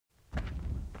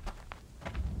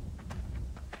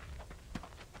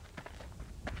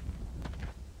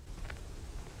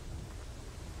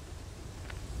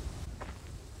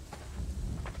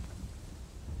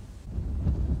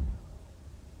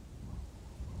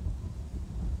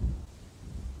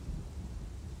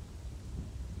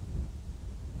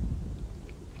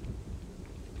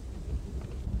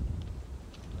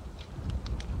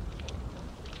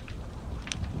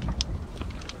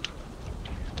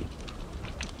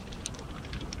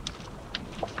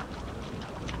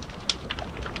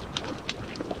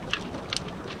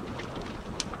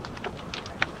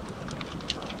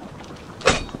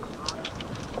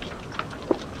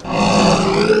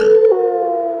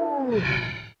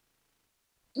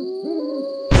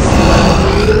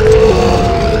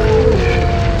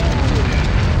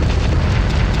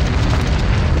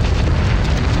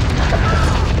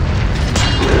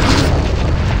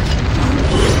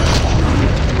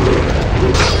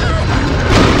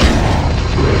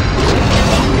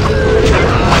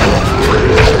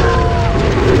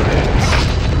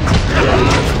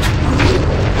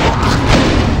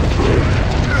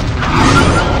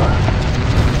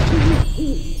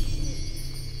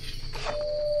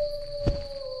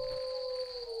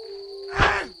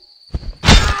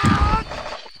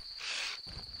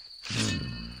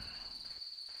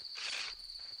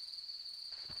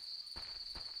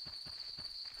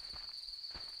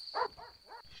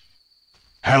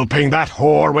Helping that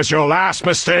whore was your last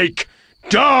mistake!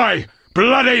 Die,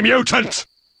 bloody mutant!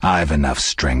 I've enough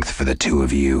strength for the two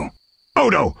of you.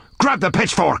 Odo, grab the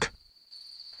pitchfork!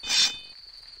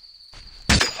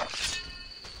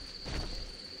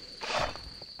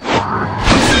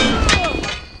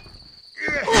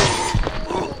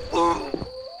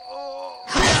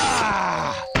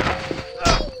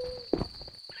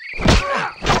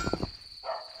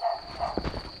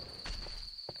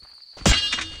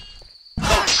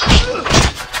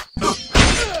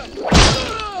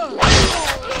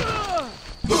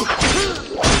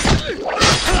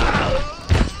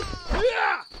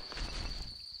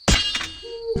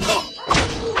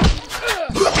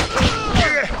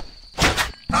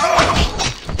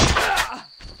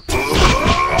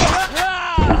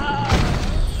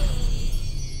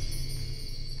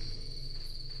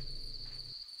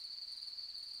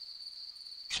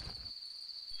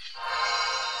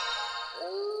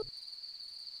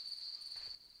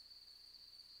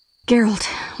 Geralt,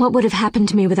 what would have happened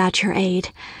to me without your aid?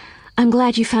 I'm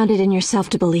glad you found it in yourself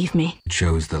to believe me.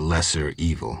 Chose the lesser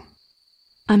evil.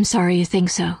 I'm sorry you think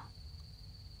so.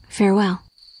 Farewell.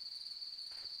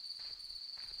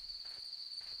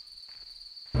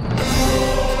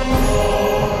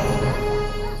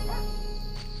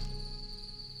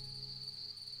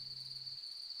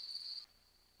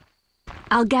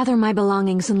 I'll gather my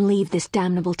belongings and leave this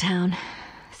damnable town.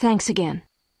 Thanks again.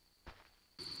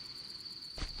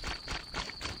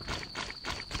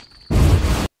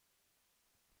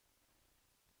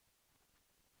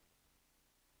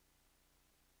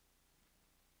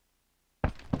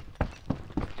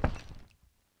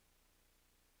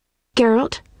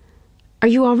 Geralt? Are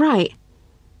you all right?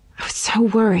 I was so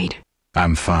worried.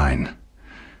 I'm fine.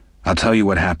 I'll tell you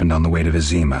what happened on the way to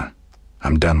Vizima.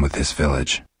 I'm done with this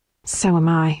village. So am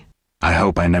I. I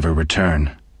hope I never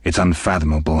return. It's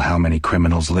unfathomable how many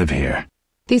criminals live here.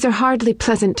 These are hardly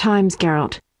pleasant times,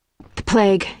 Geralt. The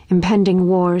plague, impending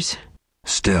wars.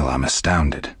 Still, I'm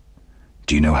astounded.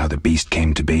 Do you know how the beast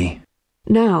came to be?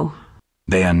 No.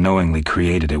 They unknowingly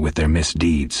created it with their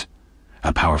misdeeds.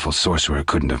 A powerful sorcerer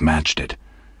couldn't have matched it.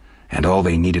 And all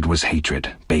they needed was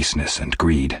hatred, baseness, and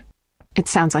greed. It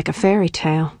sounds like a fairy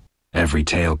tale. Every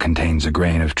tale contains a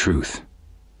grain of truth.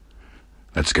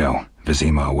 Let's go.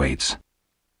 Vizima awaits.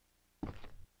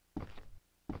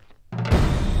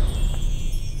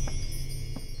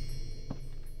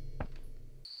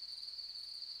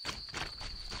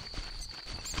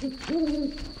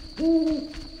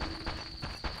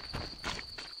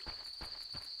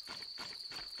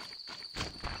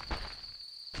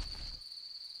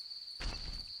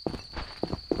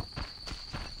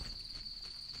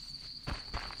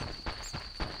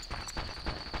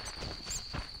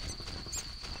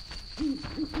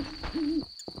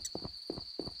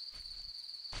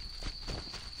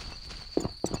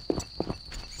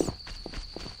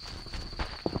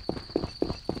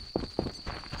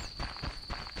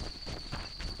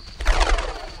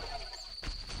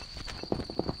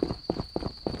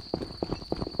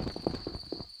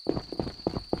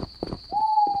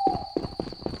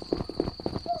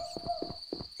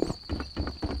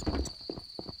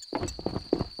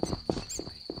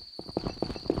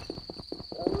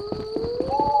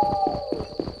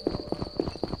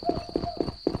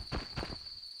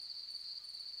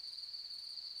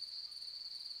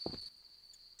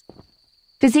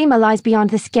 Vizima lies beyond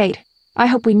this gate. I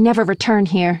hope we never return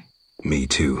here. Me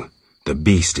too. The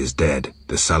beast is dead.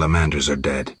 The salamanders are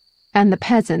dead. And the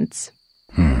peasants.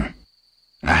 I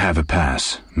have a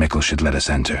pass. Mikkel should let us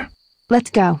enter. Let's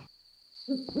go.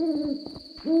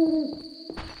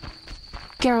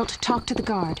 Geralt, talk to the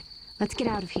guard. Let's get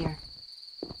out of here.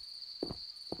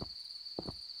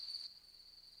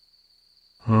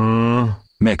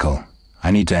 Mikkel,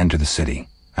 I need to enter the city.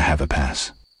 I have a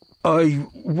pass. I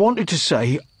wanted to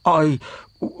say I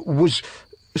was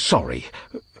sorry.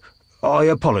 I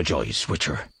apologize,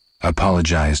 Witcher.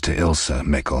 Apologize to Ilsa,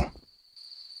 Mikkel.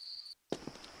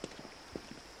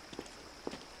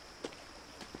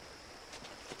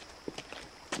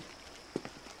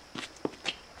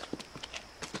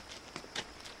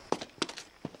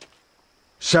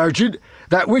 Sergeant,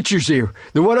 that Witcher's here,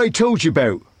 the one I told you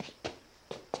about.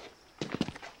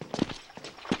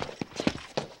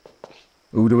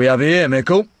 Who do we have here,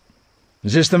 Mickle?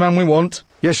 Is this the man we want?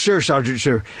 Yes, sir, Sergeant,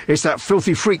 sir. It's that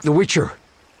filthy freak, the Witcher.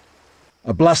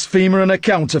 A blasphemer and a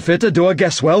counterfeiter, do I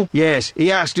guess well? Yes, he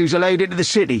asked who's allowed into the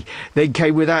city. Then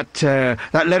came with that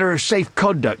letter of safe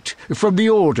conduct from the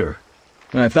Order.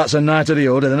 If that's a knight of the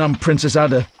Order, then I'm Princess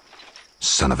Ada.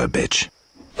 Son of a bitch.